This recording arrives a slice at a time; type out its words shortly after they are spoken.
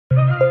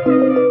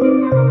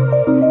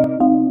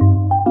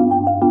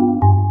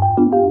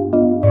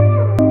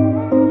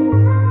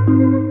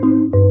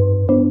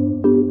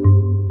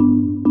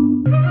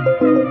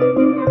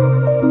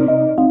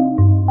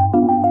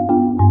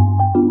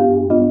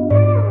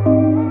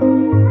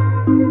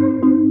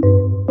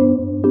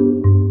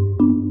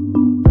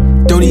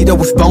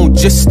wishbone,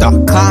 just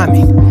start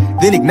climbing.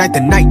 Then ignite the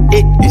night,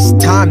 it is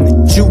time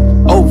that you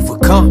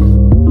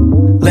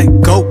overcome.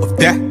 Let go of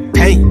that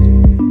pain.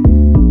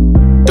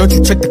 Don't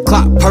you check the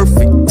clock,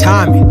 perfect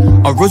timing.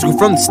 A rose grew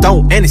from the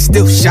stone and it's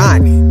still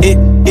shining. It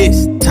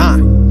is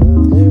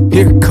time.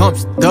 Here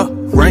comes the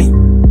rain.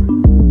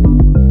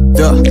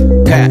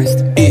 The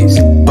past is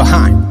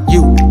behind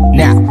you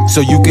now, so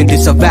you can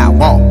disavow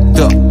all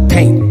the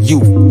pain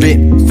you've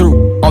been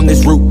through on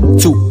this route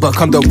to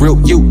become the real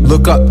you.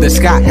 Look up, the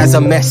sky has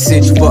a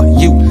message for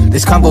you.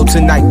 This convo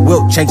tonight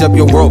will change up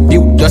your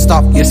worldview. Dust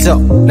off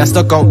yourself, not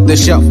stuck on the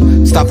shelf.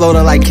 Stop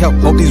floating like kelp,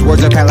 hope these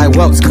words are packed like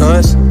welts.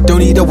 Cause don't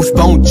need a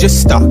wishbone,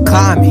 just start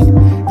climbing.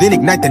 Then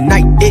ignite the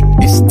night, it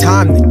is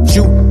time that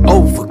you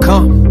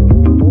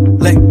overcome.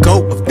 Let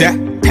go of that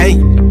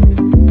pain.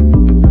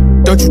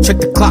 Don't you check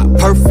the clock,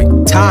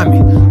 perfect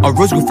timing. A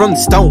rose grew from the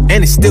stone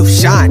and it's still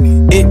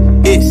shining. It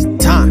is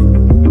time.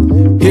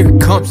 Here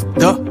comes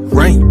the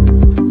rain.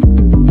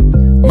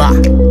 My,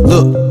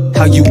 look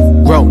how you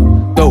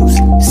grown. Those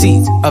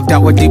seeds of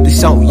doubt were deeply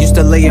sown. Used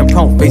to lay in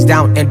prone, face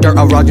down in dirt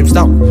or raw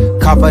gemstone.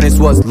 Confidence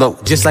was low,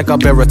 just like a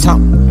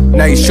baritone.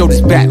 Now your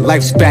shoulders back,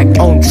 life's back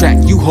on track.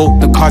 You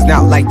hold the cards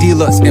now like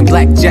dealers in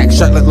blackjack.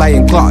 Charlotte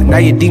lion claw, now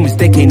your demons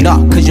they can't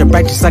knock. Cause you're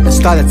bright just like a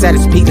star that's at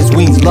its peak as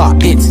wings lock.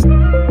 It's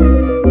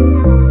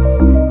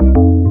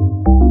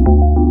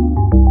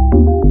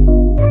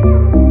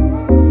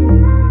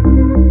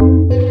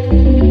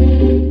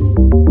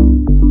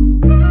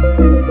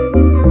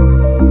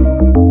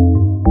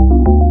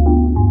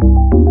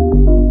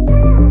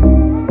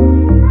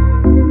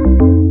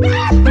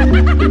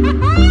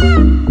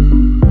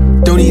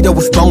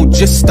wishbone,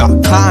 just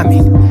start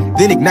climbing.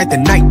 Then ignite the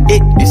night,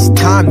 it is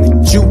time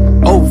that you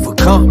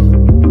overcome.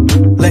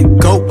 Let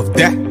go of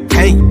that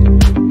pain.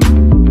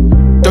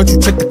 Don't you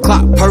check the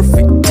clock,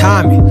 perfect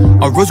timing.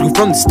 A rose grew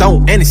from the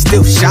stone and it's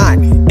still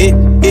shining. It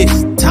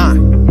is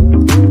time.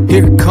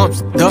 Here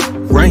comes the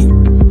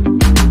rain.